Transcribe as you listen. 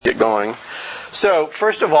going. So,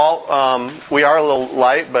 first of all, we are a little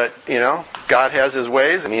light, but, God has His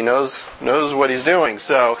ways, and He knows what He's doing.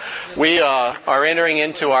 So, we are entering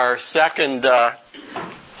into our second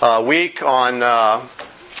week on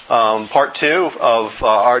part 2 of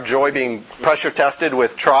our joy being pressure tested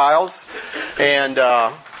with trials. And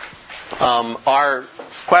our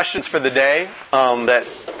questions for the day that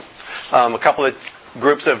a couple of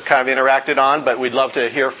groups have kind of interacted on, but we'd love to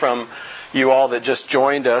hear from you all that just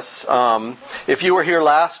joined us. If you were here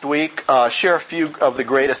last week, share a few of the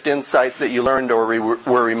greatest insights that you learned or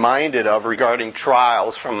were reminded of regarding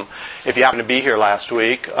trials from, if you happen to be here last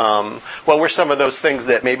week. What were some of those things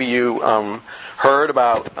that maybe you heard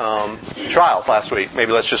about trials last week?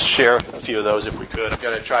 Maybe let's just share a few of those if we could. I'm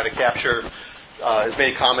going to try to capture as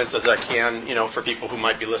many comments as I can, for people who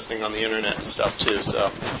might be listening on the internet and stuff too. So,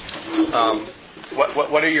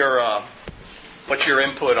 what are your what's your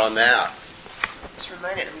input on that? Just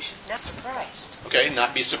reminded that we should not be surprised. Okay,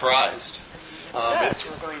 not be surprised.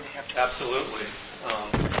 We're going to have to. Absolutely.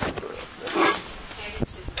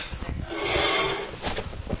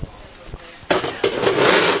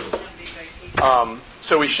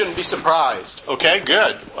 So we shouldn't be surprised. Okay,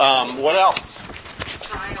 good. What else?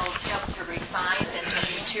 Trials help to refine us and to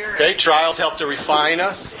mature us. Okay, trials help to refine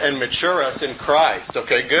us and mature us in Christ.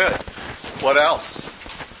 Okay, good. What else?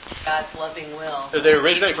 God's loving will. They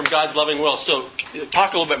originate from God's loving will. So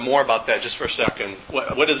talk a little bit more about that just for a second.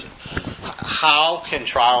 How can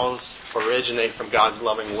trials originate from God's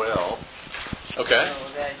loving will? Okay.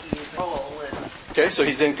 So that He's in control. Okay, so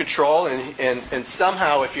He's in control, and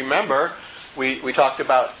somehow, if you remember, we talked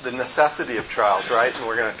about the necessity of trials, right? And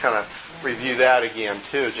we're going to kind of review that again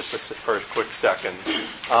too, just for a quick second.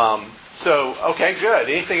 Okay, good.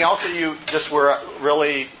 Anything else that you just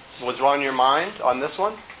was on your mind on this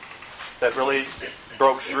one? That really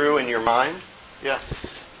broke through in your mind? Yeah.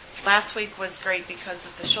 Last week was great because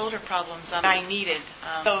of the shoulder problems I needed.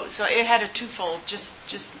 So it had a twofold,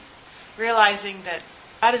 just realizing that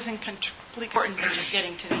God is in complete important than just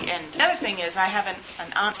getting to the end. The other thing is I have an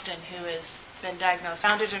aunt who has been diagnosed,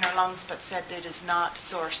 found it in her lungs, but said it is not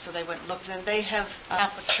source, so they went look. And they have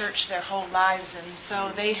Catholic Church their whole lives, and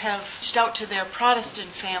so they have reached out to their Protestant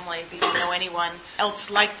family. They don't know anyone else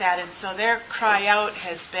like that, and so their cry out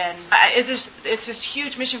has been, it's this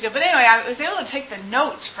huge mission field. But anyway, I was able to take the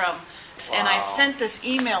notes from. Wow. And I sent this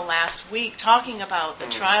email last week talking about the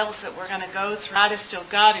trials that we're going to go through. God is still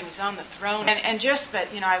God and He's on the throne. And just that,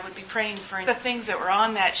 I would be praying for the things that were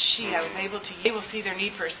on that sheet. I was able to see their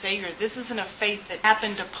need for a Savior. This isn't a faith that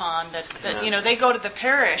happened upon, that they go to the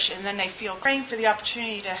parish and then they feel praying for the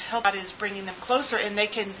opportunity to help. God is bringing them closer, and they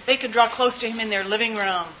can draw close to Him in their living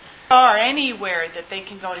room or anywhere that they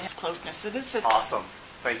can go to His closeness. So this is awesome.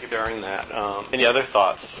 Thank you for sharing that. Any other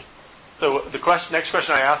thoughts? So the next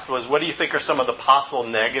question I asked was, what do you think are some of the possible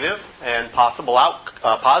negative and possible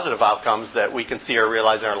positive outcomes that we can see or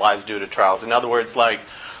realize in our lives due to trials? In other words, like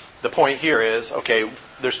the point here is, okay,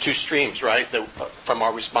 there's two streams, right, from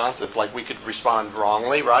our responses. Like we could respond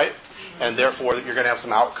wrongly, right, and therefore you're going to have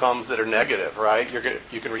some outcomes that are negative, right?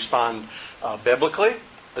 You can respond biblically,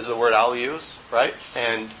 is the word I'll use, right,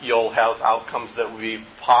 and you'll have outcomes that will be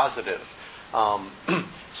positive.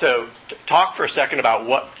 So talk for a second about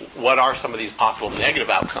what are some of these possible negative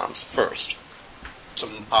outcomes first.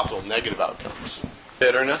 Some possible negative outcomes.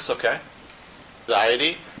 Bitterness, okay.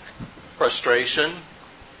 Anxiety, frustration,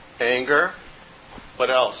 anger. What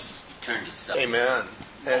else? Turn to self. Amen.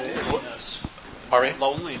 Loneliness. Pardon me?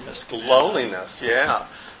 Loneliness. Loneliness, yeah.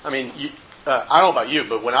 I mean, I don't know about you,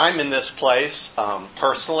 but when I'm in this place,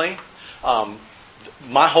 personally,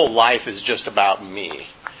 my whole life is just about me.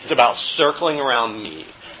 It's about circling around me.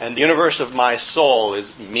 And the universe of my soul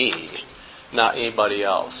is me, not anybody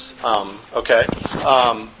else. Okay?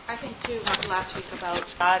 I think, too, we talked last week about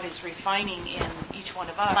God is refining in each one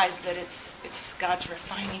of us. Realize that it's God's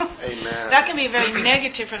refining. Amen. That can be very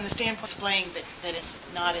negative from the standpoint of displaying that it's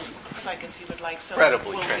not as looks like as He would like. So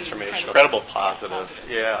incredibly transformational. Incredible positive.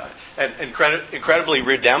 Yeah. And incredibly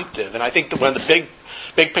redemptive. And I think that one of the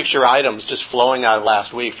big picture items just flowing out of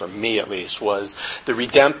last week, for me at least, was the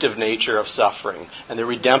redemptive nature of suffering and the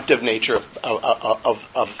redemptive nature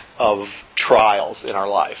of trials in our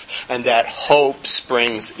life. And that hope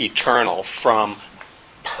springs eternal from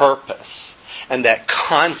purpose. And that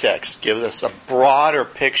context gives us a broader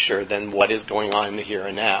picture than what is going on in the here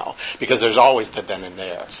and now. Because there's always the then and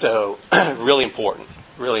there. So, really important.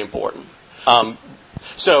 Really important. Positive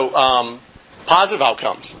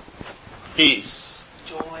outcomes. Peace.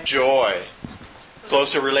 Joy.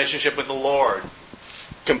 Closer relationship with the Lord.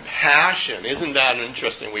 Compassion. Isn't that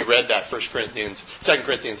interesting? We read that 2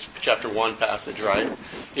 Corinthians chapter 1 passage, right?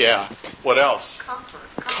 Yeah. What else?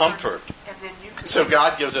 Comfort. And then you can So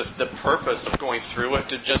God gives us the purpose of going through it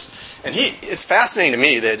to just, and it's fascinating to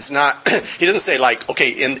me that it's not, he doesn't say like,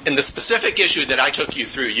 okay, in the specific issue that I took you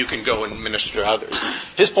through, you can go and minister to others.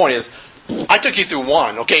 His point is, I took you through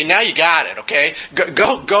one, okay, now you got it, okay?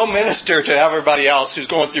 Go minister to everybody else who's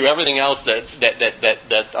going through everything else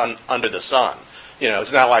that's under the sun.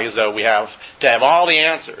 It's not like as though we have to have all the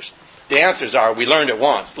answers. The answers are, we learned it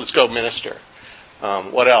once, let's go minister.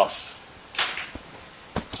 What else?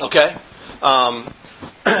 Okay.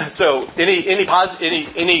 So,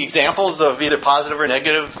 any examples of either positive or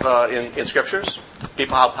negative in scriptures?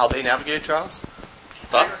 People how they navigated trials?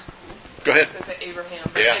 Thoughts? Go ahead. It's Abraham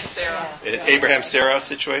and Sarah. Abraham-Sarah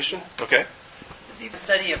situation. Okay. see the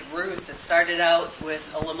study of Ruth. It started out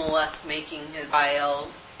with Elimelech making his trial.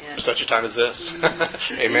 For such a time as this.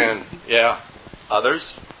 Amen. Yeah.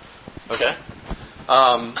 Others? Okay.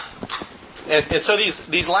 And so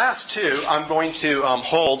these last two, I'm going to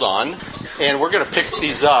hold on, and we're going to pick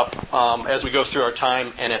these up as we go through our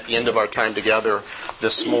time and at the end of our time together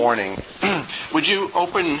this morning. Would you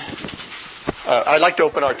open... I'd like to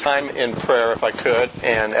open our time in prayer, if I could,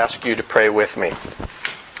 and ask you to pray with me.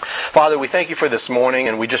 Father, we thank you for this morning,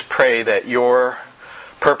 and we just pray that your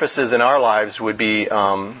purposes in our lives would be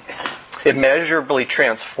immeasurably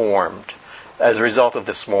transformed as a result of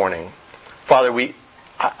this morning. Father,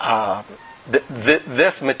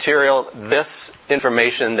 this material, this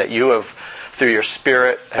information that you have, through your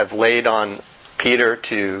Spirit, have laid on Peter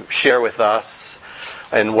to share with us,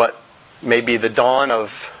 and what may be the dawn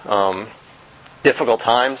of difficult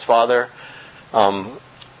times, Father,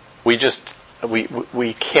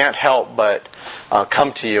 we can't help but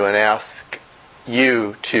come to you and ask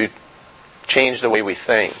you to change the way we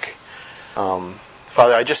think.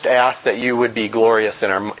 Father, I just ask that you would be glorious in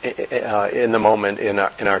the moment in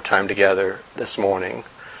our time together this morning.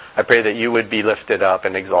 I pray that you would be lifted up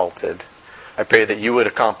and exalted. I pray that you would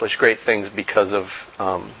accomplish great things because of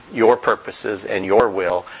your purposes and your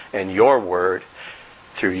will and your word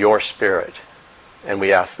through your Spirit. And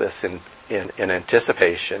we ask this in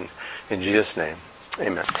anticipation. In Jesus' name,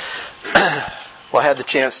 amen. Well, I had the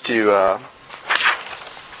chance to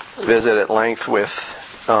visit at length with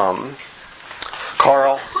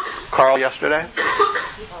Carl yesterday.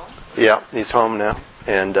 Yeah, he's home now.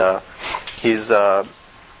 And he's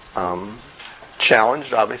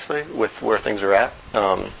challenged, obviously, with where things are at.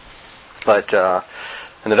 And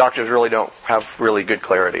the doctors really don't have really good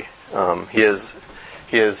clarity. He is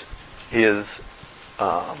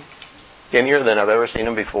skinnier than I've ever seen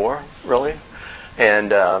him before, really, and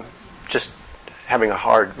just having a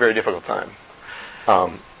hard, very difficult time.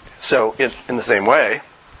 So, in the same way,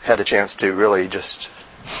 had the chance to really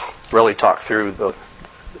talk through the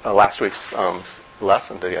last week's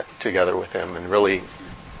lesson together with him, and really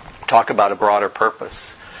talk about a broader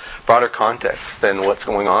purpose, broader context than what's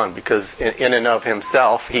going on, because in and of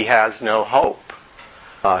himself, he has no hope.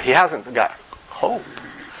 He hasn't got hope.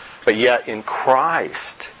 But yet in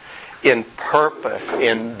Christ, in purpose,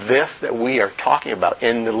 in this that we are talking about,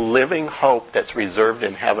 in the living hope that's reserved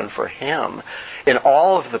in heaven for him, in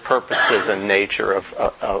all of the purposes and nature of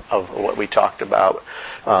what we talked about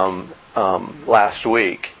last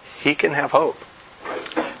week, he can have hope.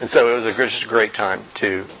 And so it was just a great time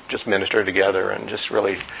to just minister together and just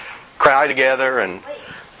really cry together and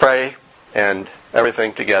pray and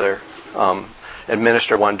everything together and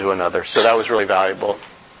minister one to another. So that was really valuable.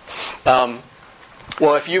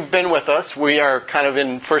 Well, if you've been with us, we are kind of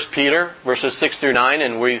in 1 Peter, verses 6 through 9,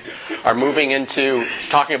 and we are moving into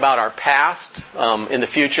talking about our past. In the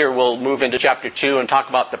future, we'll move into chapter 2 and talk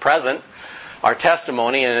about the present, our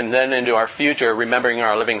testimony, and then into our future, remembering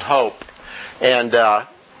our living hope. And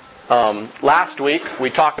last week, we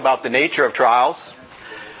talked about the nature of trials,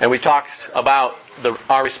 and we talked about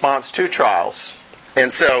our response to trials.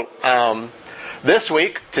 And so, this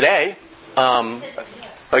week, today,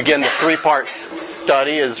 again, the three-part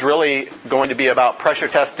study is really going to be about pressure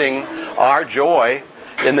testing our joy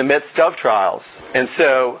in the midst of trials. And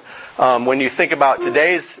so when you think about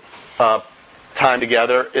today's time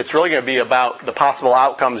together, it's really going to be about the possible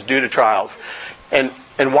outcomes due to trials. And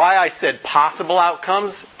why I said possible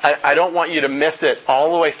outcomes, I don't want you to miss it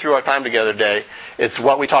all the way through our time together today. It's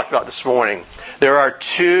what we talked about this morning. There are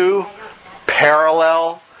two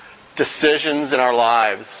parallel decisions in our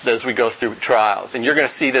lives as we go through trials. And you're going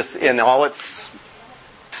to see this in all its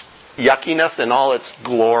yuckiness and all its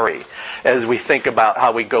glory as we think about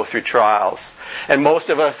how we go through trials. And most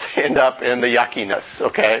of us end up in the yuckiness,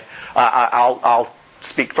 okay? I'll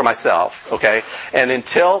speak for myself, okay? And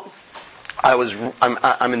until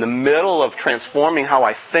I'm in the middle of transforming how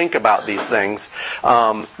I think about these things,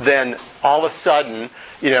 then all of a sudden,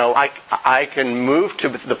 I can move to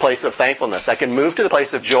the place of thankfulness. I can move to the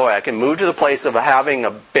place of joy. I can move to the place of having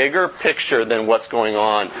a bigger picture than what's going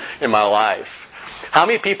on in my life. How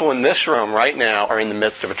many people in this room right now are in the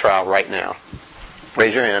midst of a trial right now?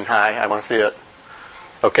 Raise your hand. Hi, I want to see it.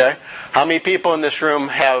 Okay. How many people in this room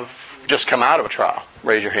have just come out of a trial?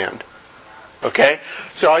 Raise your hand. Okay?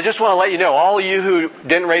 So I just want to let you know, all of you who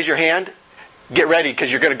didn't raise your hand, get ready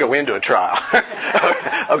because you're going to go into a trial.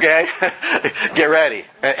 Okay? Get ready.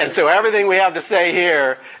 And so everything we have to say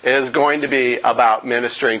here is going to be about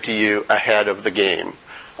ministering to you ahead of the game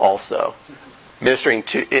also. Ministering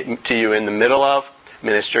to you in the middle of,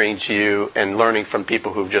 ministering to you and learning from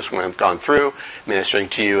people who've just gone through, ministering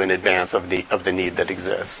to you in advance of the need that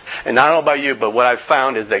exists. And I don't know about you, but what I've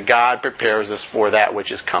found is that God prepares us for that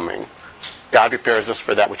which is coming. God prepares us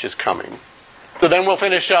for that which is coming. So then we'll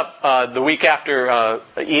finish up the week after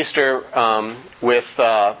Easter with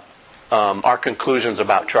our conclusions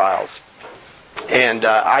about trials. And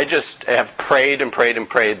I just have prayed and prayed and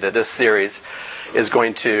prayed that this series is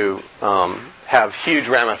going to have huge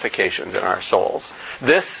ramifications in our souls.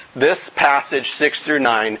 This passage, 6 through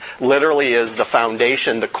 9, literally is the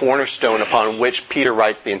foundation, the cornerstone upon which Peter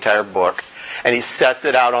writes the entire book. And he sets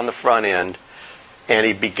it out on the front end. And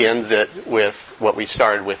he begins it with what we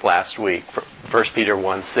started with last week, 1 Peter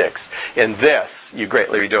 1:6. In this you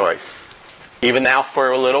greatly rejoice. Even now for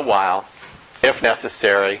a little while, if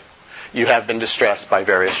necessary, you have been distressed by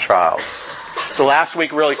various trials. So last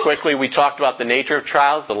week, really quickly, we talked about the nature of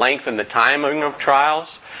trials, the length and the timing of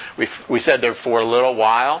trials. We said they're for a little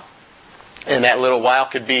while. And that little while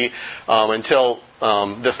could be until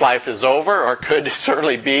this life is over, or it could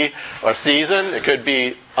certainly be a season. It could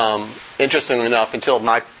be, interestingly enough, until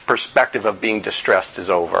my perspective of being distressed is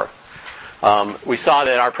over. We saw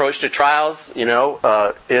that our approach to trials,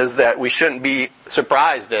 is that we shouldn't be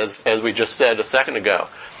surprised, as we just said a second ago.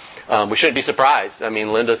 We shouldn't be surprised. I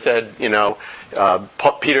mean, Linda said,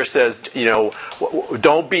 Peter says,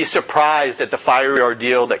 don't be surprised at the fiery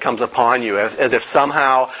ordeal that comes upon you, as if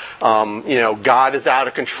somehow, God is out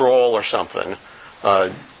of control or something.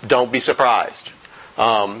 Don't be surprised.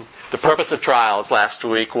 The purpose of trials last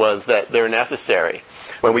week was that they're necessary.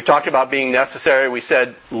 When we talked about being necessary, we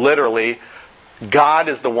said literally, God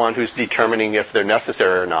is the one who's determining if they're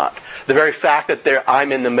necessary or not. The very fact that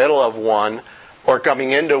I'm in the middle of one or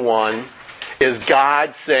coming into one is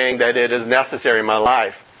God saying that it is necessary in my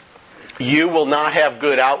life. You will not have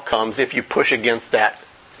good outcomes if you push against that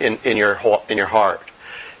in your heart.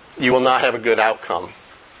 You will not have a good outcome.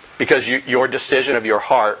 Because your decision of your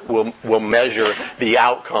heart will measure the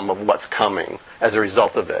outcome of what's coming as a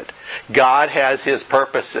result of it. God has His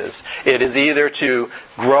purposes. It is either to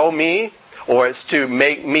grow me or it's to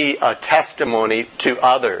make me a testimony to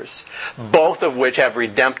others. Both of which have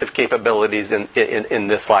redemptive capabilities in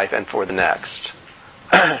this life and for the next.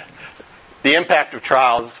 The impact of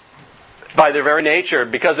trials, by their very nature,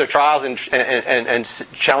 because they're trials and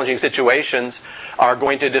challenging situations, are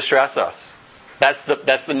going to distress us. That's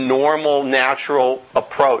the normal, natural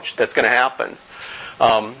approach that's going to happen.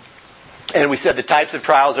 And we said the types of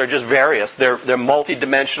trials are just various. They're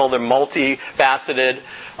multidimensional. They're multifaceted.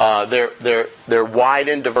 They're wide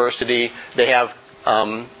in diversity. They have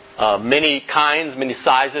many kinds, many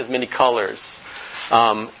sizes, many colors.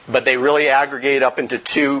 But they really aggregate up into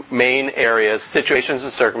two main areas: situations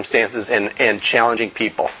and circumstances, and challenging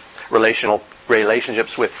people,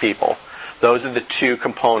 relationships with people. Those are the two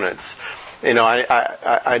components.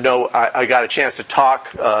 I know I got a chance to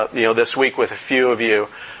talk, this week with a few of you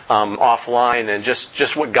offline, and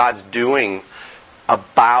just what God's doing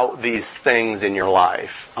about these things in your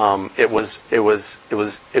life. It was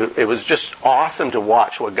just awesome to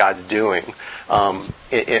watch what God's doing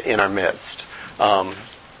in our midst.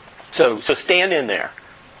 So stand in there,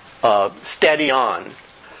 steady on,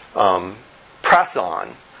 press on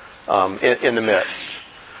in the midst.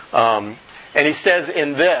 And he says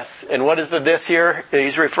in this, and what is the this here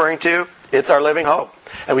he's referring to? It's our living hope.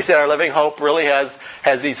 And we said our living hope really has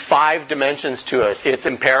these 5 dimensions to it. It's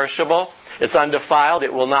imperishable, it's undefiled,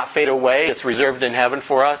 it will not fade away, it's reserved in heaven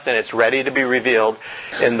for us, and it's ready to be revealed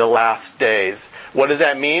in the last days. What does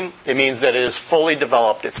that mean? It means that it is fully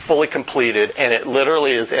developed, it's fully completed, and it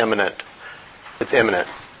literally is imminent. It's imminent.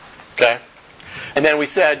 Okay? And then we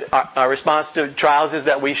said our response to trials is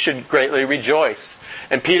that we should greatly rejoice.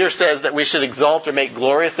 And Peter says that we should exult or make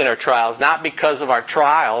glorious in our trials, not because of our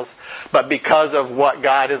trials, but because of what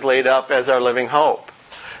God has laid up as our living hope.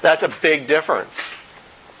 That's a big difference.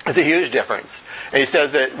 It's a huge difference. And he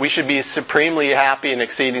says that we should be supremely happy and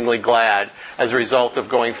exceedingly glad as a result of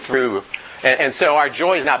going through. And so our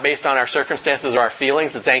joy is not based on our circumstances or our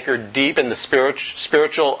feelings. It's anchored deep in the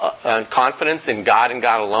spiritual confidence in God and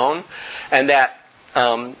God alone. And that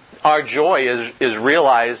our joy is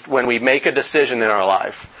realized when we make a decision in our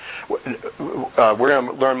life. We're going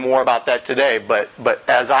to learn more about that today. But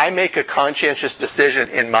as I make a conscientious decision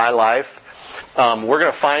in my life, we're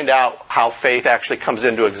going to find out how faith actually comes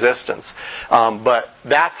into existence. But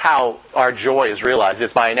that's how our joy is realized.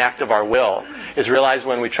 It's by an act of our will. It's realized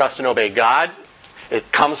when we trust and obey God. It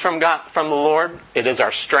comes from God, from the Lord. It is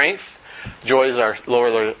our strength. Joy of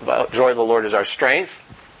the Lord is our strength.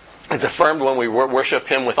 It's affirmed when we worship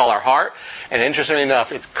Him with all our heart. And interestingly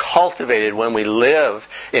enough, it's cultivated when we live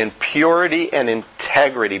in purity and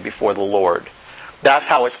integrity before the Lord. That's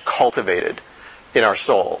how it's cultivated in our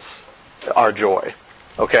souls. Our joy.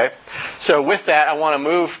 Okay? So with that, I want to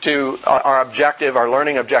move to our objective, our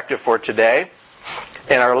learning objective for today.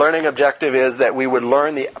 And our learning objective is that we would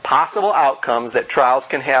learn the possible outcomes that trials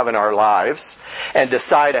can have in our lives and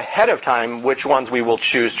decide ahead of time which ones we will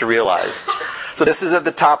choose to realize. So this is at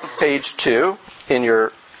the top of page 2 in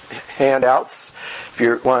your handouts. If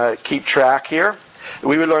you want to keep track here,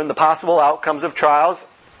 we would learn the possible outcomes of trials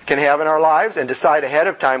can have in our lives and decide ahead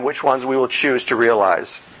of time which ones we will choose to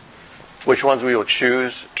realize. Which ones we will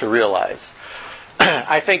choose to realize.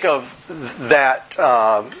 I think of that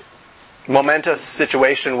momentous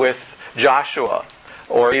situation with Joshua,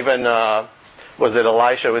 or even, was it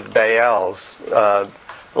Elisha with Baal's?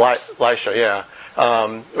 Elisha, yeah.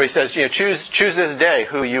 Where he says, choose this day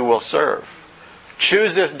who you will serve.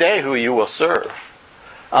 Choose this day who you will serve.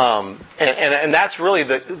 And that's really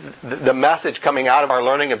the message coming out of our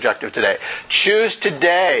learning objective today. Choose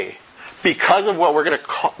today, because of what we're going to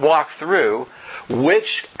walk through,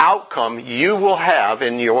 which outcome you will have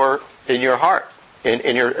in your heart,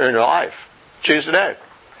 in your life. Choose today.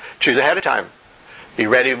 Choose ahead of time. Be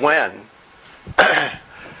ready when.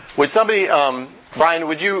 Would somebody, Brian,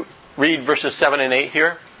 would you read verses 7 and 8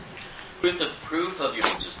 here? With the proof of your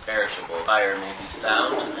which is perishable, fire may be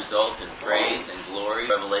found to result in praise and glory,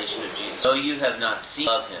 revelation of Jesus. Though you have not seen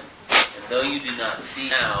of Him, and though you do not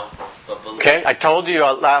see now, but believe. Okay, I told you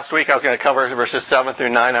last week I was going to cover verses 7 through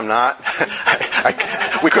 9. I'm not.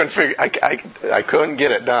 We couldn't figure. I couldn't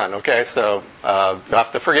get it done. Okay, so you'll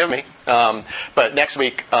have to forgive me. But next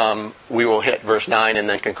week we will hit verse 9 and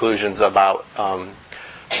then conclusions about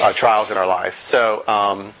trials in our life.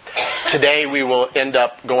 So today we will end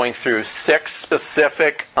up going through 6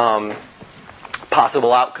 specific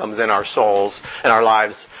possible outcomes in our souls and our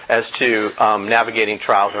lives as to navigating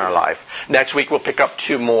trials in our life. Next week we'll pick up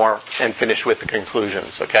 2 more and finish with the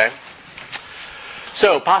conclusions, okay?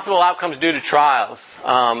 So, possible outcomes due to trials.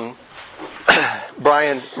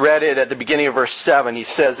 Brian's read it at the beginning of verse 7. He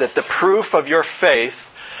says that the proof of your faith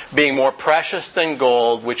being more precious than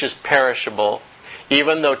gold, which is perishable,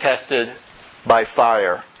 even though tested by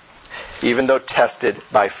fire. Even though tested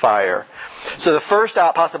by fire. So the first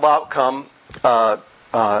possible outcome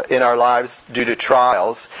in our lives due to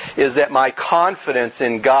trials is that my confidence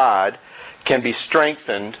in God can be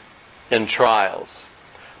strengthened in trials.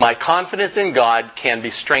 My confidence in God can be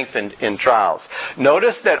strengthened in trials.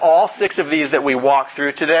 Notice that all 6 of these that we walk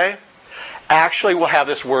through today actually will have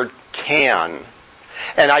this word can.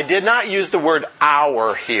 And I did not use the word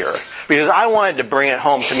our here because I wanted to bring it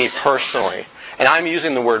home to me personally. And I'm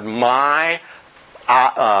using the word my,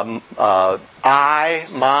 my,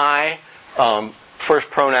 first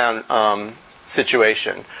pronoun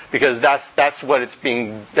situation because that's what it's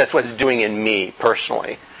doing in me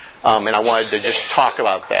personally. And I wanted to just talk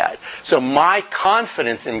about that. So my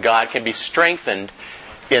confidence in God can be strengthened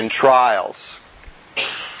in trials.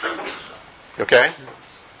 Okay?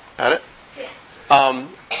 Got it?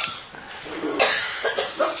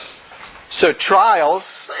 So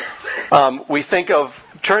trials, we think of,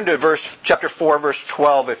 turn to chapter 4, verse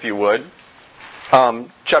 12, if you would.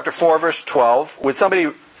 Chapter 4, verse 12. Would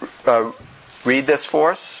somebody read this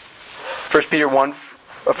for us? 1 Peter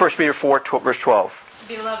 4, verse 12.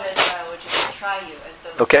 Beloved, I would just try you as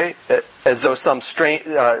though... Okay, as though some strain,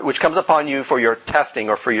 which comes upon you for your testing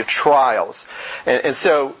or for your trials. And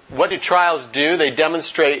so, what do trials do? They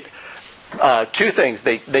demonstrate 2 things.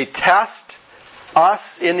 They test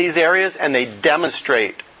us in these areas, and they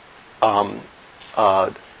demonstrate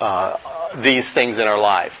these things in our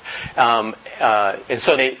life. And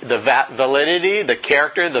so the validity, the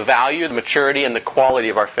character, the value, the maturity, and the quality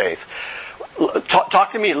of our faith. Talk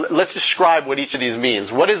to me. Let's describe what each of these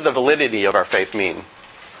means. What does the validity of our faith mean?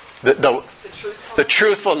 The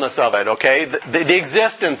truthfulness of it, okay? The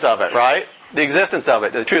existence of it, right? The existence of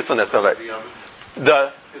it, the truthfulness of it.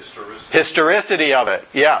 The historicity of it.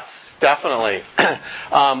 Yes, definitely.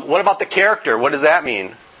 What about the character? What does that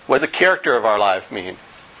mean? What does the character of our life mean?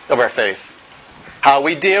 Of our faith? How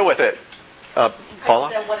we deal with it. Paula?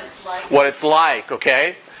 I said what it's like. What it's like,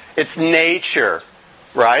 okay? It's nature,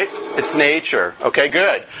 right? It's nature. Okay,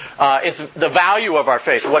 good. It's the value of our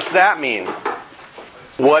faith. What's that mean?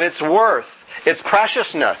 What it's worth. Its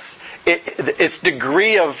preciousness. Its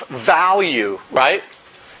degree of value, right?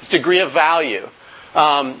 Its degree of value.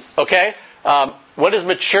 Okay? What does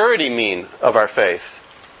maturity mean of our faith?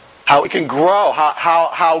 How it can grow.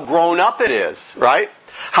 How grown up it is, right?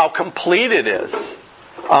 How complete it is.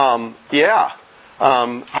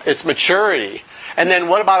 It's maturity. And then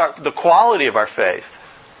what about the quality of our faith?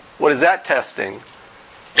 What is that testing?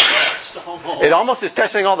 It almost is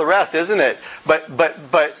testing all the rest, isn't it? But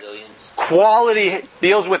Resilience. quality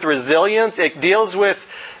deals with resilience. It deals with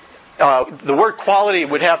the word quality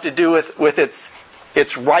would have to do with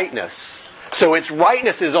its rightness. So its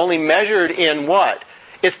rightness is only measured in what?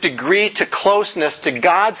 Its degree to closeness to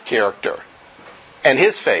God's character and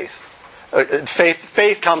His faith.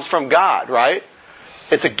 Faith comes from God, right?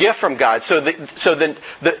 It's a gift from God. So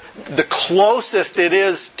the closest it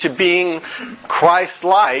is to being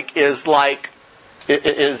Christ-like is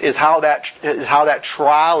how that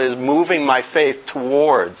trial is moving my faith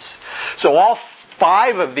towards. So all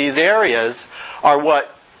 5 of these areas are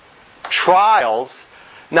what trials,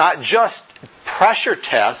 not just pressure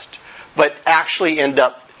test, but actually end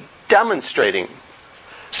up demonstrating.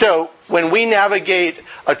 So when we navigate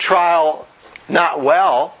a trial not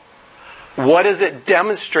well, what is it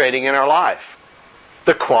demonstrating in our life?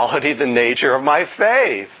 The quality, the nature of my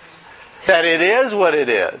faith. That it is what it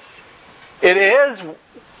is.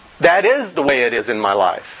 That is the way it is in my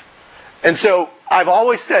life. And so I've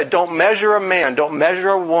always said, don't measure a man, don't measure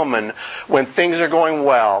a woman when things are going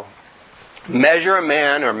well. Measure a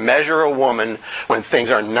man or measure a woman when things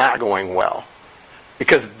are not going well.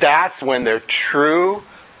 Because that's when their true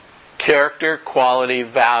character, quality,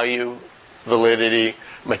 value, validity,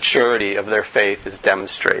 maturity of their faith is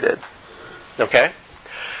demonstrated. Okay?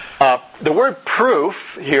 The word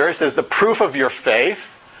proof here, it says the proof of your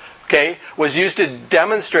faith, okay, was used to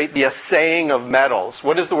demonstrate the assaying of metals.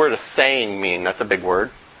 What does the word assaying mean? That's a big word.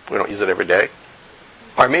 We don't use it every day.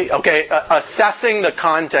 Pardon me? Okay, assessing the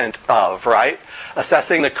content of, right?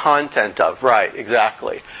 Assessing the content of, right,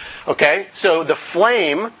 exactly. Okay, so the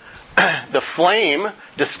flame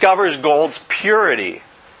discovers gold's purity.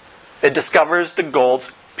 It discovers the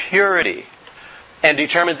gold's purity and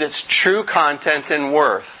determines its true content and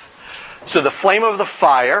worth. So the flame of the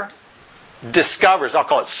fire discovers, I'll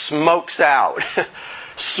call it smokes out,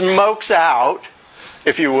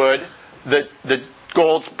 if you would, the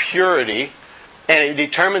gold's purity, and it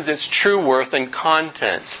determines its true worth and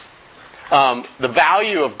content. The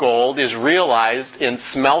value of gold is realized in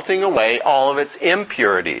smelting away all of its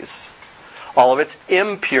impurities. All of its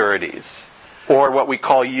impurities. Or what we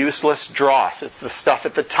call useless dross. It's the stuff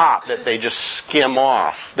at the top that they just skim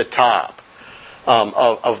off the top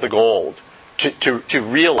of the gold to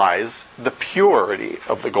realize the purity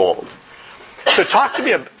of the gold. So talk to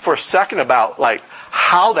me for a second about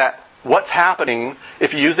what's happening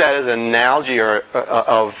if you use that as an analogy or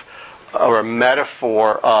a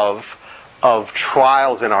metaphor of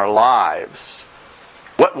trials in our lives.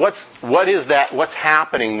 What is that? What's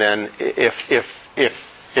happening then if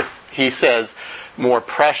he says more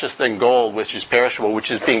precious than gold, which is perishable, which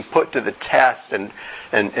is being put to the test and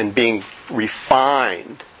being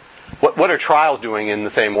refined? What are trials doing in the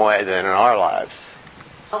same way then in our lives?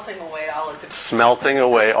 Smelting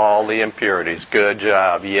away all the impurities. Good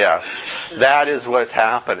job. Yes, that is what's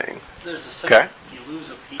happening. There's a saying, you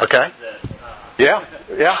lose a piece Okay. that...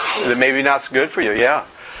 That maybe not so good for you. Yeah.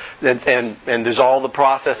 And there's all the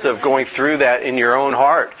process of going through that in your own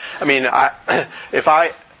heart. I mean,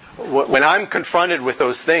 when I'm confronted with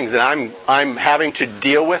those things and I'm having to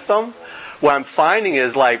deal with them, what I'm finding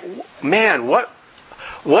is man, what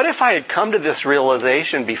if I had come to this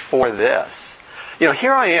realization before this?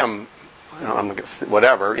 Here I am, I'm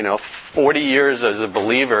 40 years as a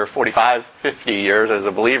believer, 45, 50 years as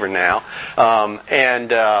a believer now,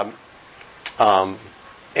 and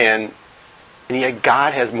yet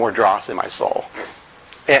God has more dross in my soul,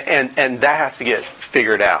 and that has to get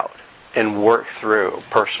figured out and worked through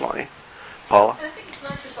personally. Paula? And I think it's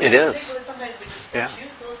not just It is. sometimes we just Yeah.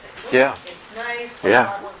 useless. Yeah. It's nice. Yeah.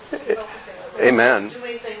 God wants us to be focusing on Amen.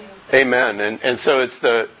 doing things instead. Amen. And so it's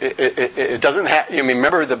it doesn't have.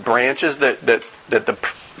 Remember the branches that the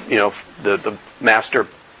master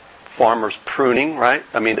farmer's pruning, right?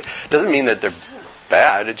 I mean, it doesn't mean that they're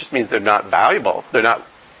bad. It just means they're not valuable. They're not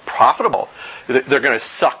profitable. They're going to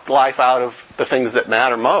suck life out of the things that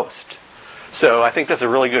matter most. So I think that's a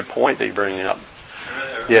really good point that you're bringing up.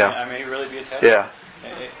 Yeah. I mean, really be attached. Yeah.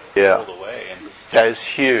 Yeah. Pulled away. And That is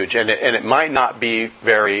huge, and it might not be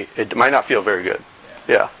very. It might not feel very good.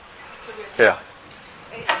 Yeah. Yeah.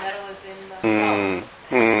 Base metal is in the soul.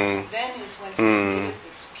 Then is when he is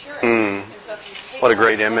its purity. And so if you take What a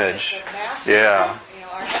great look at image. the master, Yeah.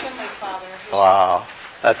 our Heavenly Father. who- Wow,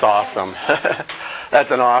 that's awesome.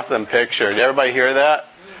 That's an awesome picture. Did everybody hear that?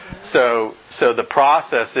 So the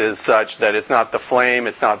process is such that it's not the flame,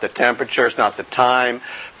 it's not the temperature, it's not the time,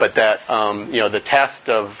 but that the test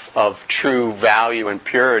of true value and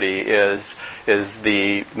purity is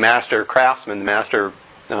the master craftsman, the master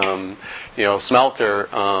smelter,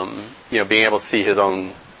 being able to see his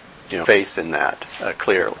own face in that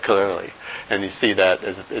clearly, and you see that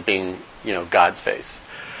as it being God's face.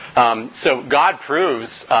 So God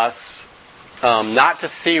proves us not to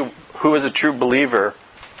see who is a true believer.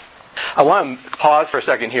 I want to pause for a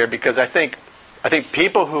second here because I think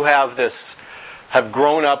people who have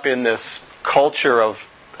grown up in this culture of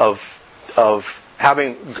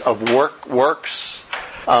works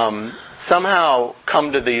somehow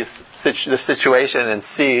come to this situation and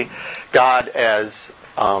see God as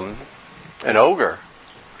an ogre,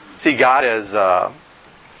 see God as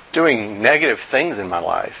doing negative things in my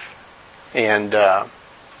life, and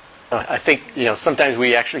I think sometimes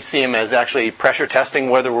we actually see him as actually pressure testing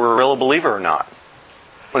whether we're a real believer or not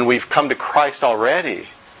when we've come to Christ already,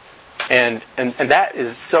 and that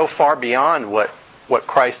is so far beyond what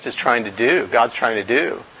Christ is trying to do, God's trying to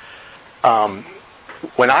do.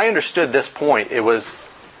 When I understood this point, it was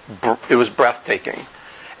breathtaking,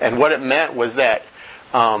 and what it meant was that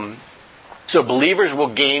so believers will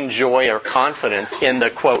gain joy or confidence in the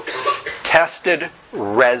quote tested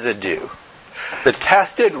residue. The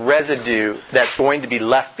tested residue that's going to be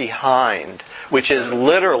left behind, which is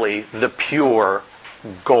literally the pure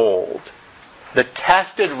gold. The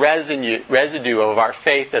tested residue of our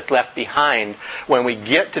faith that's left behind when we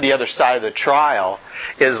get to the other side of the trial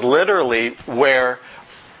is literally where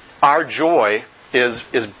our joy is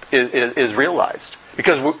realized.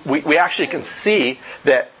 Because we actually can see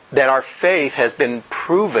that our faith has been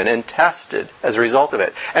proven and tested as a result of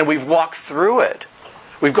it. And we've walked through it.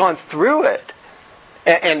 We've gone through it.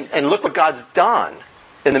 And look what God's done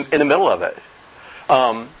in the middle of it.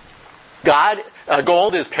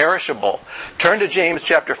 Gold is perishable. Turn to James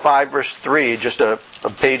chapter 5, verse 3, just a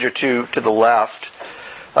page or two to the left.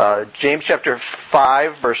 James chapter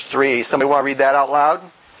 5, verse 3. Somebody want to read that out loud?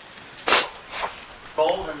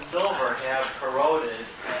 Gold and silver have corroded,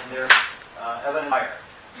 and they're evident fire.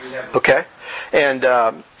 Okay. And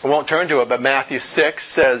I won't turn to it, but Matthew 6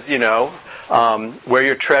 says, where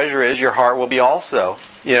your treasure is, your heart will be also.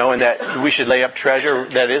 And that we should lay up treasure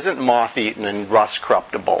that isn't moth-eaten and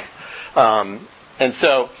rust-corruptible. And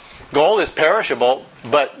so gold is perishable,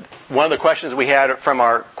 but one of the questions we had from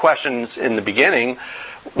our questions in the beginning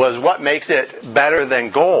was what makes it better than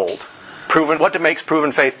gold? What makes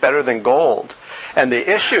proven faith better than gold? And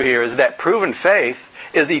the issue here is that proven faith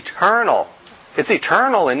is eternal. It's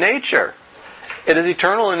eternal in nature. It is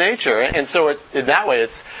eternal in nature. And so in that way,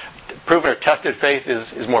 it's proven or tested faith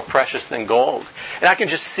is more precious than gold. And I can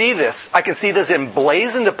just see this. I can see this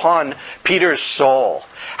emblazoned upon Peter's soul.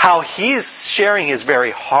 How he's sharing his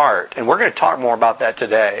very heart. And we're going to talk more about that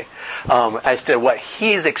today. As to what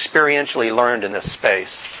he's experientially learned in this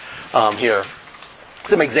space here.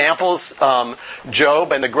 Some examples.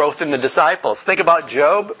 Job and the growth in the disciples. Think about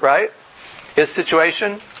Job, right? His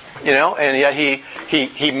situation. And yet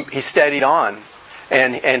he steadied on.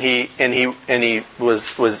 And he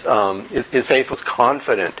was his faith was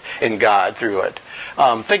confident in God through it.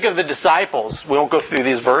 Think of the disciples. We won't go through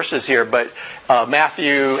these verses here, but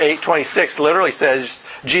Matthew 8:26 literally says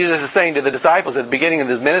Jesus is saying to the disciples at the beginning of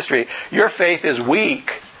his ministry, "Your faith is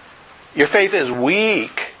weak. Your faith is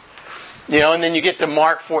weak." And then you get to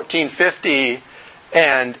Mark 14:50,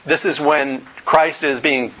 and this is when Christ is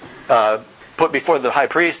being put before the high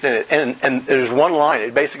priest, and there's one line.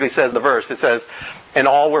 It basically says the verse. It says, "And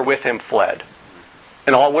all were with him fled."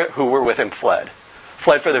 And all who were with him fled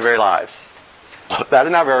for their very lives. That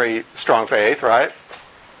is not very strong faith, right?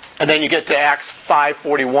 And then you get to Acts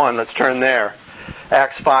 5:41. Let's turn there.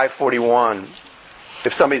 Acts 5:41.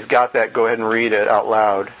 If somebody's got that, go ahead and read it out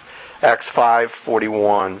loud. Acts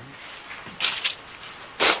 5:41.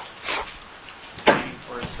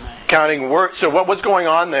 Counting words. So what was going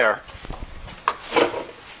on there?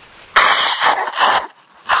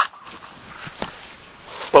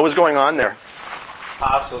 What was going on there?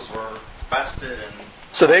 Apostles were arrested and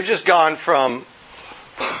So they've just gone from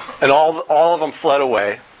And all of them fled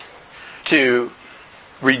away to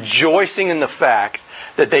rejoicing in the fact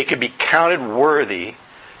that they could be counted worthy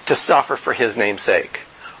to suffer for His name's sake.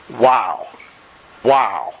 Wow.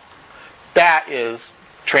 Wow. That is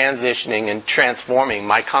transitioning and transforming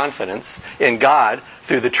my confidence in God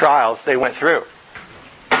through the trials they went through.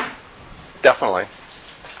 Definitely.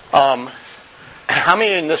 How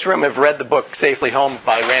many in this room have read the book Safely Home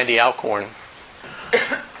by Randy Alcorn?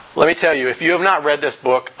 Let me tell you, if you have not read this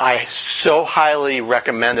book, I so highly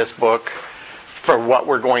recommend this book for what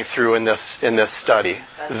we're going through in this study.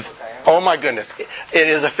 Oh my goodness. It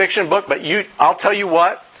is a fiction book, but I'll tell you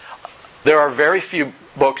what, there are very few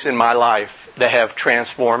books in my life that have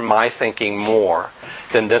transformed my thinking more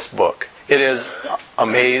than this book. It is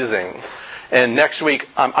amazing. And next week,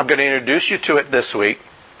 I'm going to introduce you to it this week.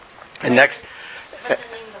 And next,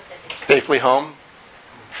 Safely Home.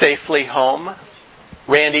 Safely Home.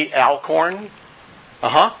 Randy Alcorn.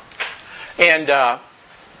 And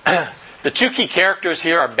the two key characters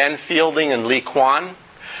here are Ben Fielding and Lee Kwan.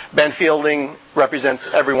 Ben Fielding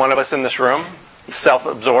represents every one of us in this room.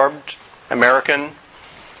 Self-absorbed, American,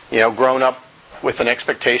 grown up with an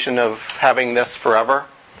expectation of having this forever.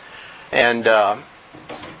 And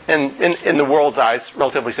in the world's eyes,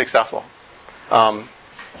 relatively successful. And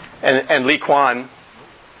Lee Kwan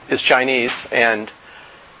is Chinese and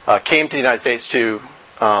came to the United States to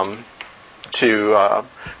go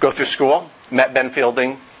through school. Met Ben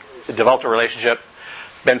Fielding, developed a relationship.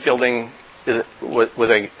 Ben Fielding was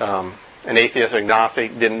an atheist,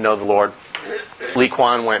 agnostic, didn't know the Lord. Lee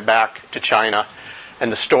Kwan went back to China,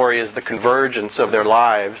 and the story is the convergence of their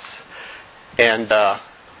lives. And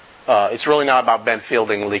it's really not about Ben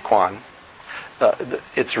Fielding and Lee Kwan.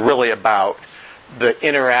 It's really about the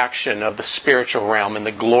interaction of the spiritual realm and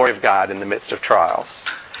the glory of God in the midst of trials.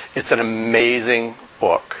 It's an amazing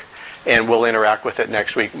book, and we'll interact with it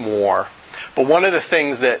next week more. But one of the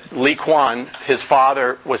things that Lee Kwan, his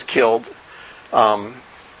father was killed by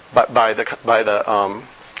the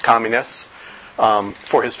communists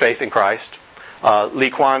for his faith in Christ. Lee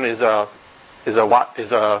Kwan is a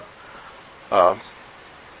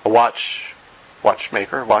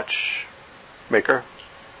watchmaker,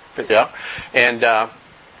 yeah, and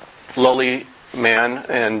lowly man,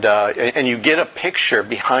 and you get a picture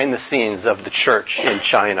behind the scenes of the church in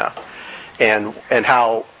China, and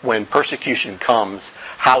how when persecution comes,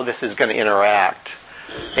 how this is going to interact,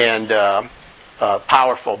 and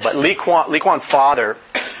powerful. But Lee Kwan's father,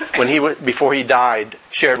 before he died,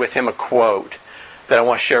 shared with him a quote that I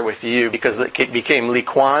want to share with you because it became Lee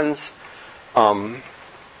Kwan's kind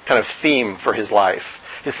of theme for his life.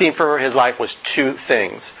 His theme for his life was two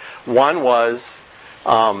things. One was,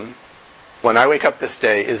 when I wake up this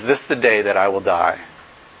day, is this the day that I will die?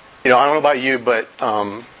 I don't know about you, but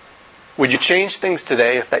would you change things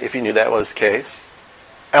today if you knew that was the case?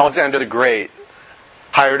 Alexander the Great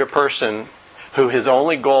hired a person who his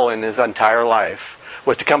only goal in his entire life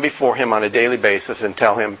was to come before him on a daily basis and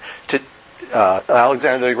tell him,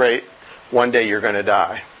 Alexander the Great, one day you're going to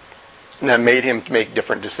die. And that made him make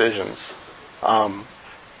different decisions.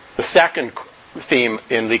 The second theme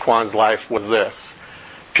in Lee Kwan's life was this: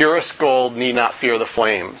 purest gold need not fear the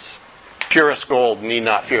flames. Purest gold need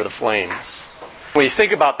not fear the flames. When you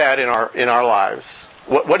think about that in our lives,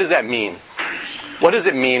 what does that mean? What does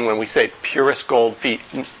it mean when we say purest gold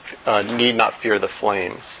need not fear the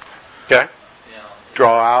flames? Okay? Yeah.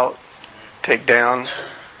 Draw out, take down.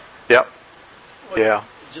 Yep. Yeah.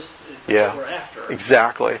 Just Yeah. what we're after.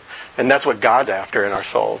 Exactly. And that's what God's after in our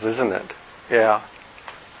souls, isn't it? Yeah.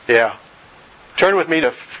 Yeah. Turn with me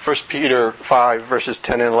to 1 Peter 5, verses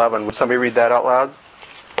 10 and 11. Would somebody read that out loud?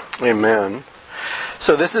 Amen.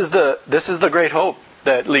 So this is the great hope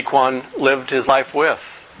that Lee Kwan lived his life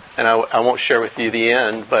with. And I won't share with you the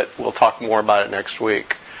end, but we'll talk more about it next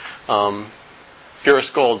week.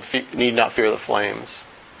 Purest gold need not fear the flames.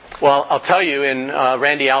 Well, I'll tell you, in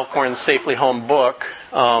Randy Alcorn's Safely Home book,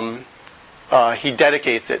 he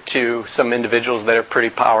dedicates it to some individuals that are pretty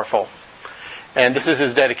powerful. And this is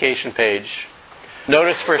his dedication page.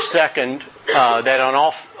 Notice for a second that on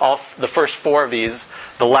all the first four of these,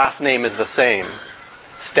 the last name is the same.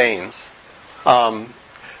 Staines.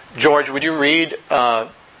 George, would you read the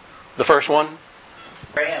first one?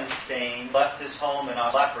 Graham Stain left his home in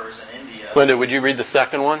lepers in India. Linda, would you read the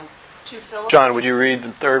second one? To Philip. John, would you read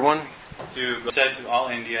the third one? Said to all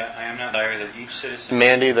India, I am not desire that each citizen...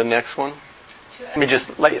 Mandy, the next one? Let me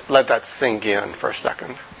just let that sink in for a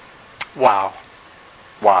second. Wow.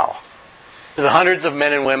 Wow. The hundreds of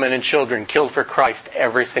men and women and children killed for Christ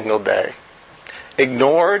every single day.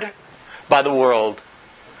 Ignored by the world.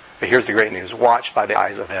 But here's the great news. Watched by the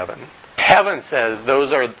eyes of heaven. Heaven says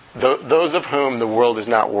those are those of whom the world is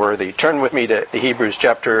not worthy. Turn with me to Hebrews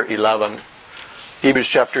chapter 11. Hebrews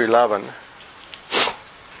chapter 11.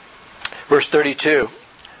 Verse 32.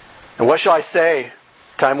 And what shall I say?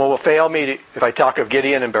 Time will fail me if I talk of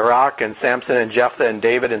Gideon and Barak and Samson and Jephthah and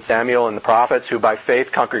David and Samuel and the prophets who by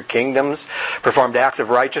faith conquered kingdoms, performed acts of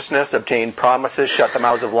righteousness, obtained promises, shut the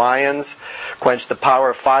mouths of lions, quenched the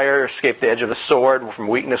power of fire, escaped the edge of the sword, from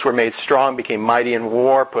weakness were made strong, became mighty in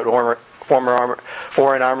war, put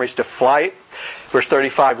foreign armies to flight. Verse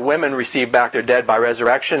 35, women received back their dead by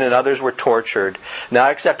resurrection, and others were tortured,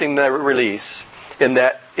 not accepting their release,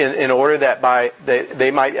 in order that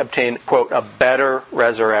they might obtain, quote, a better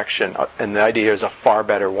resurrection. And the idea is a far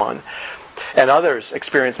better one. And others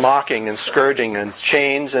experienced mocking and scourging and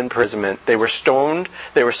chains and imprisonment. They were stoned,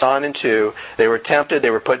 they were sawn in two, they were tempted,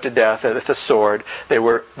 they were put to death with the sword. They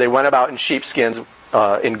went about in sheepskins,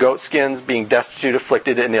 in goatskins, being destitute,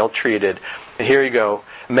 afflicted, and ill-treated. And here you go.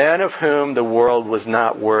 Men of whom the world was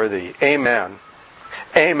not worthy. Amen.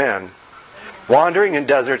 Amen. Wandering in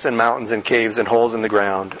deserts and mountains and caves and holes in the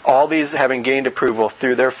ground. All these, having gained approval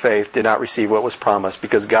through their faith, did not receive what was promised,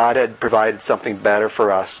 because God had provided something better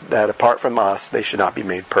for us, that apart from us, they should not be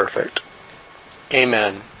made perfect.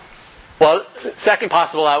 Amen. Well, second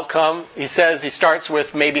possible outcome, he says, he starts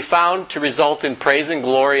with, may be found to result in praise and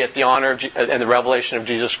glory at the honor and the revelation of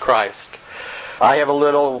Jesus Christ. I have a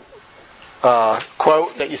little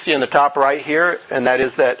quote that you see in the top right here, and that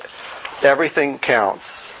is that everything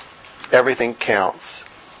counts. Everything counts.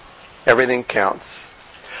 Everything counts.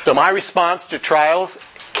 So my response to trials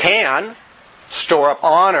can store up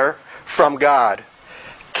honor from God.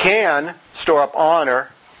 Can store up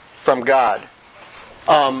honor from God.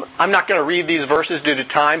 I'm not going to read these verses due to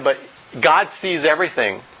time, but God sees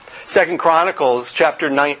everything. 2 Chronicles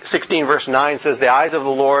chapter 16 verse 9 says, the eyes of the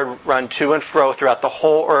Lord run to and fro throughout the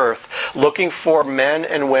whole earth, looking for men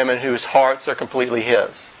and women whose hearts are completely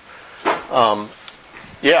His.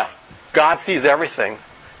 God sees everything.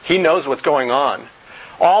 He knows what's going on.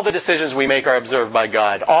 All the decisions we make are observed by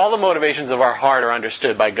God. All the motivations of our heart are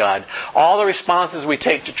understood by God. All the responses we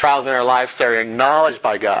take to trials in our lives are acknowledged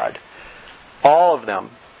by God. All of them.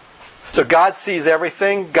 So God sees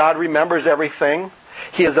everything. God remembers everything.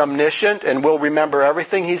 He is omniscient and will remember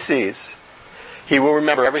everything He sees. He will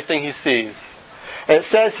remember everything He sees. And it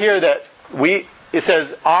says here that it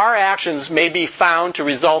says, our actions may be found to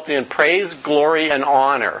result in praise, glory, and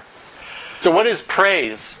honor. So what is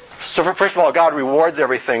praise? So first of all, God rewards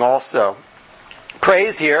everything also.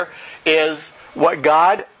 Praise here is what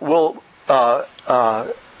God will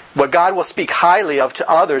speak highly of to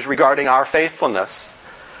others regarding our faithfulness.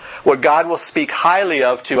 What God will speak highly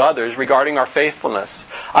of to others regarding our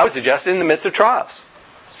faithfulness. I would suggest in the midst of trials.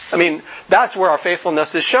 I mean, that's where our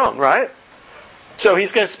faithfulness is shown, right? So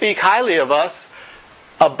He's going to speak highly of us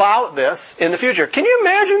about this in the future. Can you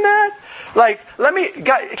imagine that?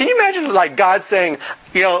 Can you imagine God saying,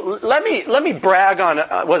 let me brag on,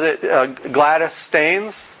 Gladys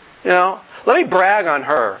Staines? Let me brag on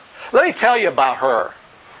her. Let me tell you about her.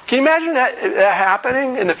 Can you imagine that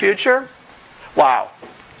happening in the future? Wow.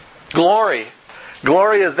 Glory.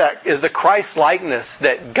 Glory is the Christ-likeness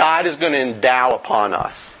that God is going to endow upon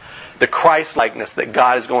us. The Christ-likeness that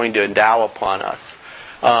God is going to endow upon us.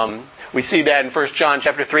 We see that in 1 John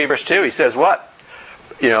chapter 3, verse 2. He says what?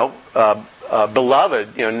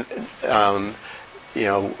 Beloved, when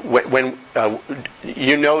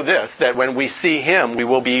you know this, that when we see Him, we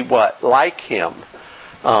will be what? Like Him.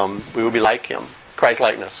 We will be like Him.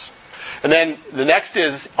 Christ-likeness. And then the next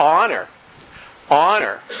is honor.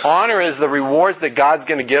 Honor. Honor is the rewards that God's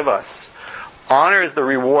going to give us. Honor is the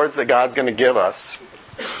rewards that God's going to give us.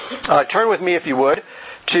 Turn with me, if you would,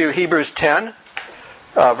 to Hebrews 10,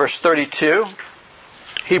 verse 32.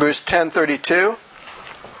 Hebrews 10:32.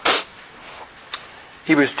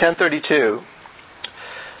 Hebrews 10:32.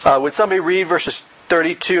 Would somebody read verses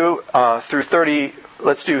 32 through 30?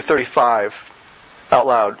 Let's do 35 out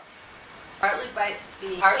loud. Partly by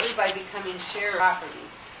becoming share property,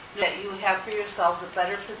 that you have for yourselves a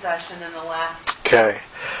better possession in the last. Okay.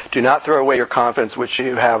 Do not throw away your confidence, which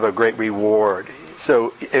you have a great reward.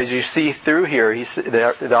 So, as you see through here,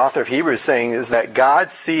 the author of Hebrews is saying is that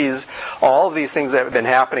God sees all of these things that have been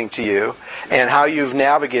happening to you and how you've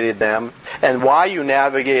navigated them. And why you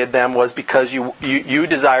navigated them was because you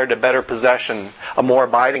desired a better possession, a more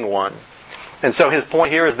abiding one. And so his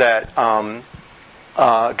point here is that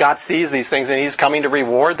God sees these things and He's coming to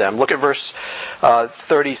reward them. Look at verse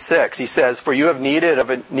 36. He says, for you have need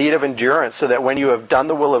of endurance, so that when you have done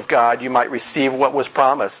the will of God, you might receive what was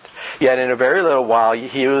promised. Yet in a very little while,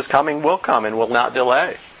 He who is coming will come and will not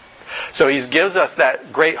delay. So he gives us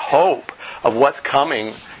that great hope of what's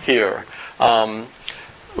coming here.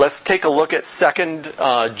 Let's take a look at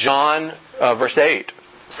 2 John verse 8.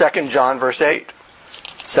 2 John verse 8.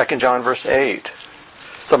 2 John verse 8.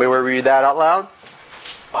 Somebody will read that out loud?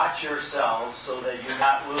 Watch yourselves so that you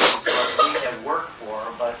not lose what we have worked for,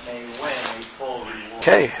 but may win a full reward.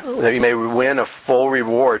 Okay, that you may win a full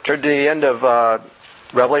reward. Turn to the end of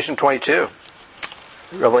Revelation 22.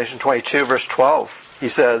 Revelation 22 verse 12. He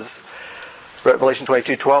says, Revelation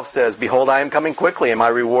 22:12 says, "Behold, I am coming quickly, and my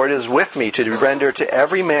reward is with me to render to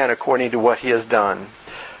every man according to what he has done."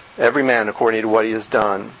 Every man according to what he has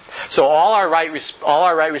done. So all our right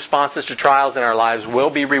responses to trials in our lives will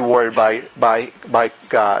be rewarded by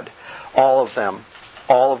God. All of them.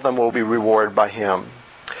 All of them will be rewarded by Him.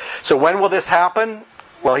 So when will this happen?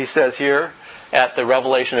 Well, he says here, at the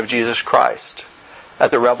revelation of Jesus Christ.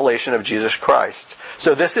 At the revelation of Jesus Christ.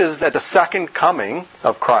 So this is at the second coming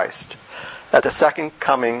of Christ. At the second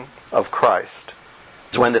coming of Christ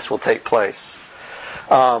is when this will take place.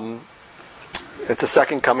 It's the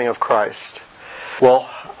second coming of Christ. Well,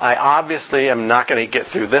 I obviously am not going to get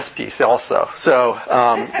through this piece also. So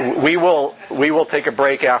we will take a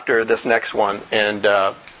break after this next one, and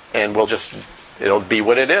it'll be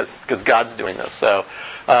what it is because God's doing this. So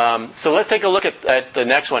let's take a look at the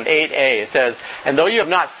next one, 8a. It says, "And though you have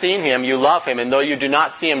not seen Him, you love Him, and though you do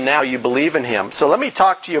not see Him now, you believe in Him." So let me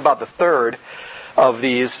talk to you about the third of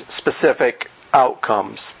these specific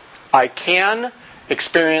outcomes. I can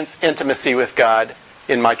experience intimacy with God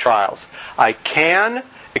in my trials. I can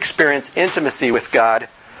experience intimacy with God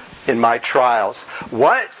in my trials.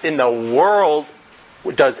 What in the world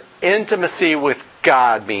does intimacy with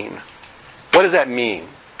God mean? What does that mean?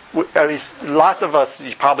 I mean, lots of us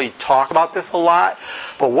probably talk about this a lot,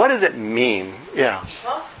 but what does it mean? Yeah.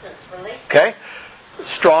 Closeness, relationship. Okay.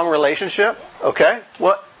 Strong relationship. Okay.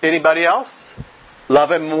 What? Anybody else?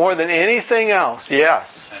 Love Him more than anything else.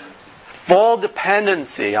 Yes. Full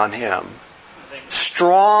dependency on Him.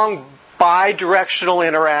 Strong bi-directional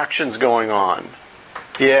interactions going on.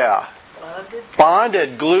 Yeah.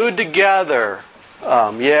 Bonded, glued together.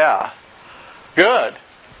 Yeah. Good.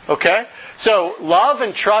 Okay. So love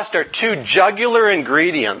and trust are two jugular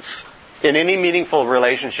ingredients in any meaningful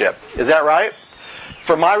relationship. Is that right?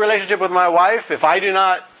 For my relationship with my wife, if I'm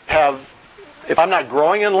not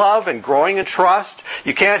growing in love and growing in trust,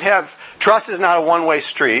 trust is not a one-way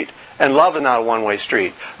street, and love is not a one-way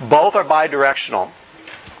street. Both are bi-directional.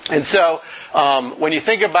 And so, when you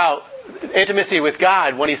think about intimacy with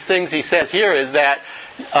God, one of these things He says here is that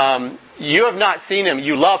you have not seen Him,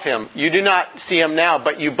 you love Him. You do not see Him now,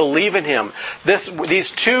 but you believe in Him.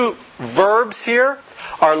 These two verbs here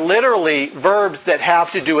are literally verbs that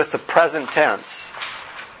have to do with the present tense.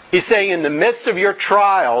 He's saying in the midst of your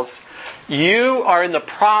trials, you are in the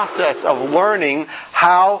process of learning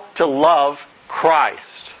how to love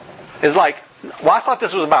Christ. It's like, well, I thought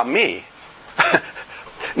this was about me.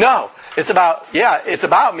 No, it's about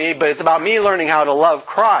me, but it's about me learning how to love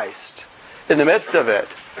Christ in the midst of it.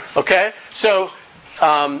 Okay? So,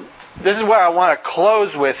 this is where I want to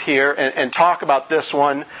close with here and talk about this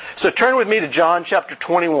one. So turn with me to John chapter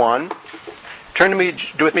 21. Turn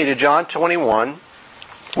with me to John 21.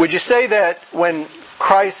 Would you say that when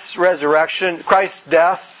Christ's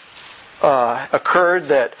death occurred,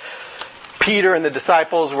 that Peter and the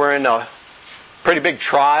disciples were in a pretty big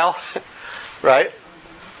trial? Right?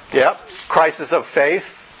 Yep. Crisis of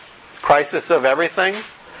faith. Crisis of everything.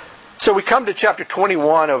 So we come to chapter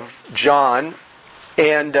 21 of John,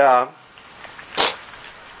 and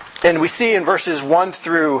we see in verses 1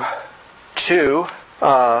 through 2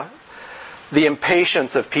 the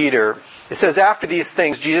impatience of Peter. It says, "After these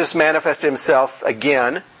things, Jesus manifested Himself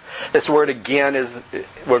again." This word "again" is,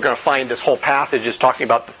 we're going to find this whole passage is talking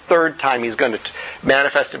about the third time He's going to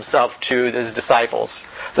manifest Himself to His disciples.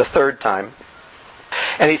 The third time.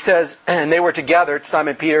 And He says, "And they were together,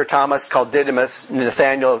 Simon Peter, Thomas called Didymus,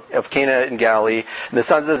 Nathanael of Cana in Galilee, and the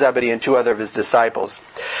sons of Zebedee, and two other of His disciples.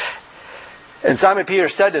 And Simon Peter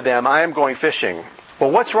said to them, 'I am going fishing.'"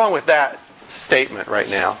 Well, what's wrong with that statement right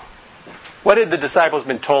now? What had the disciples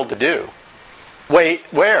been told to do? Wait,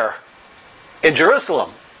 where? In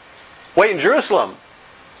Jerusalem. Wait in Jerusalem.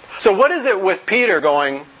 So what is it with Peter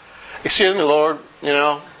going, "Excuse me, Lord,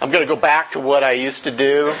 I'm going to go back to what I used to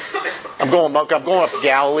do. I'm going up to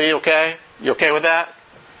Galilee, okay? You okay with that?"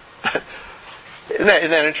 Isn't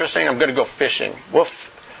that interesting? I'm going to go fishing. Well,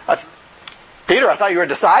 Peter, I thought you were a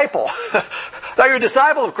disciple. I thought you were a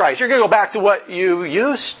disciple of Christ. You're going to go back to what you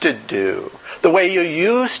used to do, the way you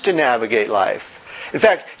used to navigate life. In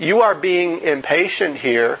fact, you are being impatient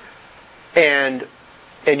here, and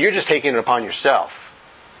you're just taking it upon yourself.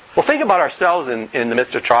 Well, think about ourselves in the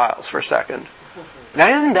midst of trials for a second. Now,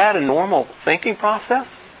 isn't that a normal thinking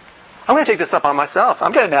process? I'm going to take this up on myself.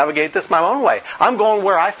 I'm going to navigate this my own way. I'm going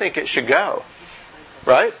where I think it should go.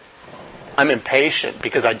 Right? I'm impatient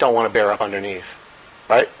because I don't want to bear up underneath.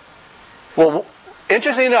 Right? Well,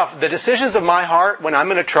 interesting enough, the decisions of my heart when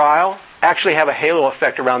I'm in a trial actually have a halo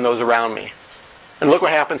effect around those around me. And look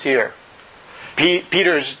what happens here.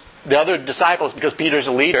 Peter's, the other disciples, because Peter's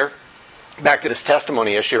a leader, back to this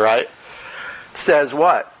testimony issue, right? Says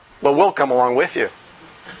what? Well, we'll come along with you.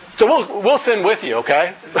 So we'll sin with you,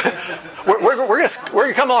 okay? we're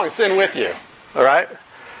gonna come along and sin with you, all right?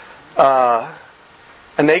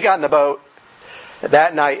 And they got in the boat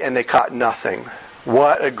that night and they caught nothing.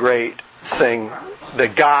 What a great thing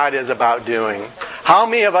that God is about doing. How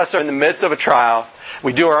many of us are in the midst of a trial?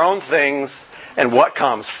 We do our own things, and what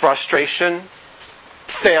comes? Frustration,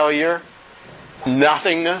 failure,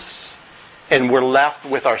 nothingness, and we're left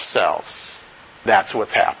with ourselves. That's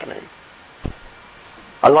what's happening.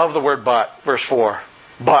 I love the word but, verse 4.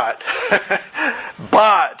 But.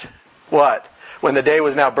 But. What? When the day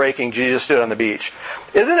was now breaking, Jesus stood on the beach.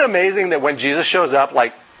 Isn't it amazing that when Jesus shows up,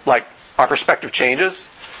 like our perspective changes?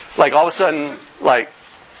 Like all of a sudden,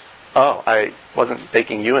 oh, I wasn't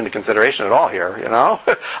taking you into consideration at all here, you know?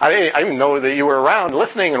 I didn't even know that you were around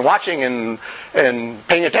listening and watching and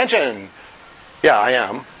paying attention. Yeah, I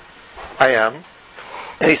am.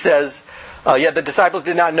 And he says, yet the disciples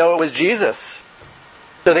did not know it was Jesus.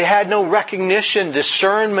 So they had no recognition,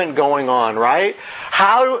 discernment going on, right?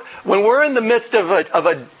 When we're in the midst of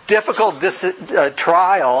a difficult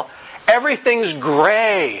trial, everything's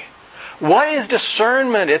gray. What is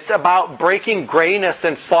discernment? It's about breaking grayness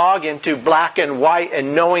and fog into black and white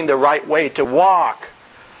and knowing the right way to walk.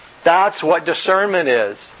 That's what discernment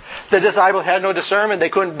is. The disciples had no discernment. They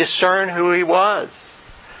couldn't discern who he was.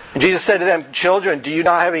 And Jesus said to them, children, do you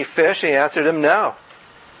not have any fish? And he answered them, no.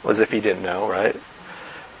 As if he didn't know, right?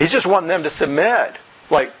 He's just wanting them to submit.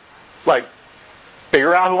 Like,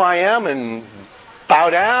 figure out who I am and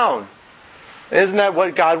bow down. Isn't that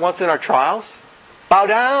what God wants in our trials? Bow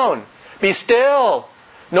down. Be still.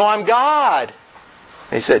 No, I'm God.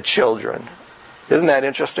 And he said, children. Isn't that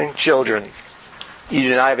interesting? Children. You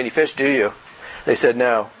do not have any fish, do you? They said,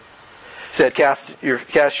 no. He said, cast your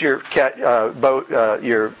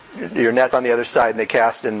nets on the other side. And they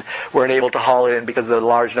cast and were unable to haul it in because of the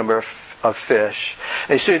large number of fish.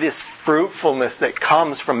 And you see this fruitfulness that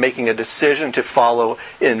comes from making a decision to follow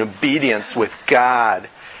in obedience with God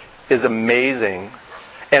is amazing.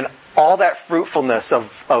 And all that fruitfulness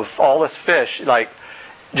of all this fish,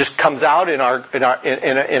 just comes out in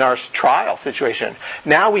our trial situation.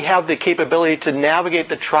 Now we have the capability to navigate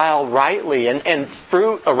the trial rightly, and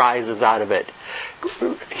fruit arises out of it.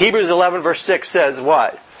 Hebrews 11 verse 6 says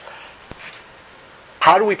what?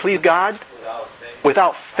 How do we please God?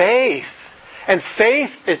 Without faith. And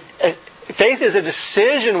faith is a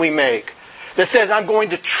decision we make that says, I'm going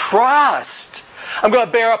to trust. I'm going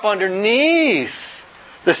to bear up underneath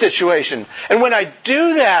the situation. And when I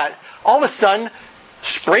do that, all of a sudden,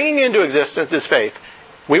 springing into existence is faith.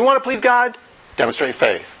 We want to please God? Demonstrate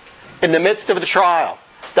faith. In the midst of the trial.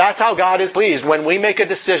 That's how God is pleased. When we make a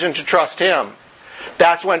decision to trust Him.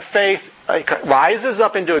 That's when faith rises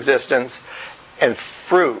up into existence and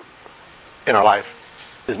fruit in our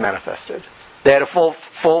life is manifested. They had a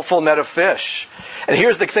full net of fish. And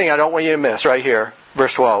here's the thing I don't want you to miss right here.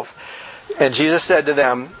 Verse 12. And Jesus said to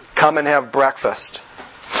them, come and have breakfast.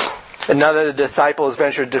 And none of the disciples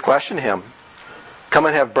ventured to question Him. Come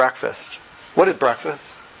and have breakfast. What is breakfast?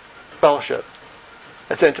 Fellowship.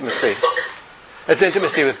 That's intimacy. That's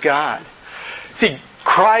intimacy with God. See,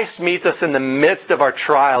 Christ meets us in the midst of our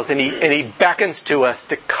trials, and He beckons to us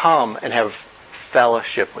to come and have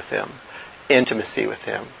fellowship with Him, intimacy with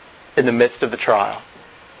Him in the midst of the trial.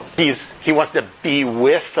 He wants to be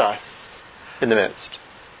with us in the midst.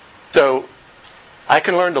 So, I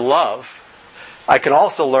can learn to love. I can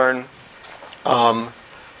also learn on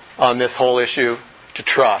this whole issue to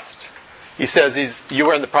trust. He says you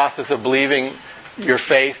are in the process of believing your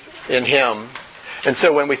faith in Him. And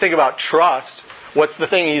so when we think about trust, what's the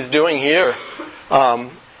thing He's doing here?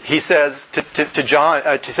 He says to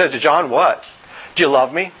John, what? Do you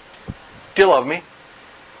love me? Do you love me?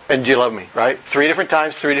 And do you love me? Right? 3 different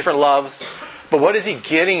times, 3 different loves. But what is He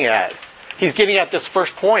getting at? He's getting at this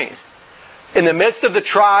first point. In the midst of the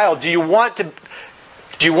trial, do you want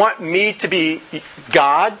me to be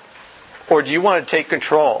God, or do you want to take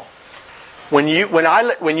control? When you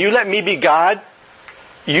let me be God,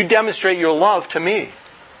 you demonstrate your love to me.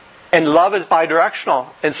 And love is bidirectional.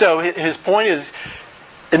 And so his point is,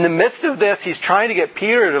 in the midst of this, he's trying to get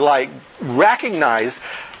Peter to recognize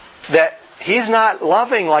that he's not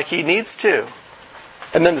loving like he needs to.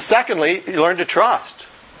 And then secondly, you learn to trust.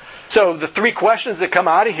 So the three questions that come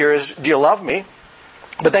out of here is, do you love me?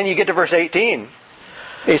 But then you get to verse 18.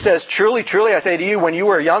 He says, truly, truly, I say to you, when you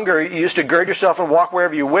were younger, you used to gird yourself and walk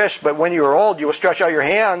wherever you wished. But when you are old, you will stretch out your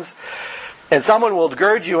hands, and someone will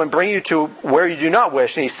gird you and bring you to where you do not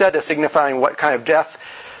wish. And he said this, signifying what kind of death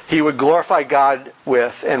he would glorify God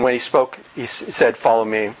with. And when he spoke, he said, follow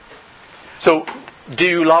me. So, do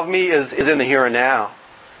you love me is in the here and now.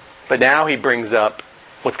 But now he brings up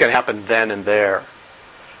what's going to happen then and there.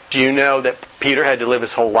 Do you know that Peter had to live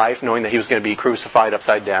his whole life knowing that he was going to be crucified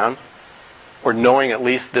upside down? Or knowing at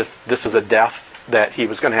least this is a death that he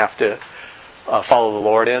was going to have to follow the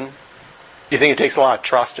Lord in? Do you think it takes a lot of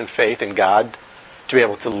trust and faith in God to be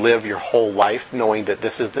able to live your whole life knowing that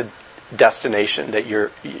this is the destination that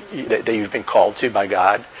you've been called to by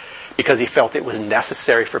God? Because he felt it was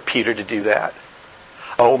necessary for Peter to do that.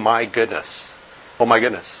 Oh my goodness. Oh my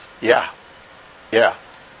goodness. Yeah.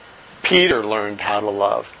 Peter learned how to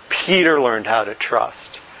love. Peter learned how to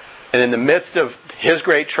trust. And in the midst of his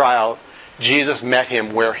great trial, Jesus met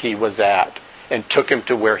him where he was at and took him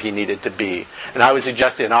to where he needed to be. And I would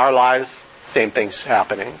suggest in our lives, same thing's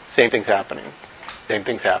happening. Same thing's happening.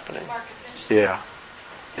 Mark, it's interesting. Yeah.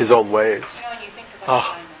 His old ways. You know, when you think about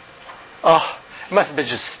Simon. It must have been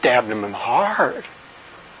just stabbing him in the heart.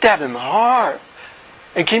 Stabbing him in the heart.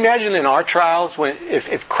 And can you imagine in our trials, when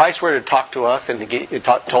if Christ were to talk to us and he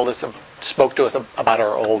spoke to us about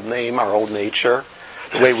our old name, our old nature,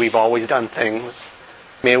 the way we've always done things,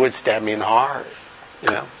 I mean, it would stab me in the heart,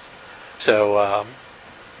 So, I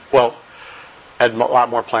had a lot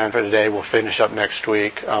more planned for today. We'll finish up next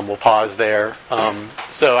week. We'll pause there.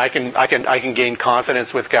 So I can gain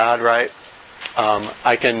confidence with God, right?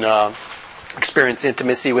 I can experience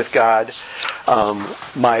intimacy with God.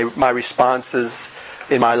 My responses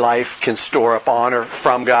in my life can store up honor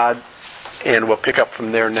from God, and we'll pick up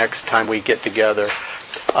from there next time we get together.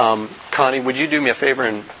 Connie, would you do me a favor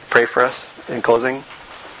and pray for us in closing?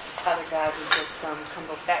 Father God, we just come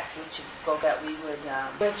back to you so that we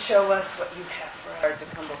would show us what you have for us to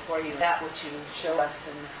come before you, that which you show us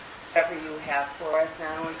and whatever you have for us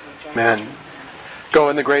now as we join. Amen. Go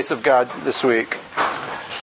in the grace of God this week.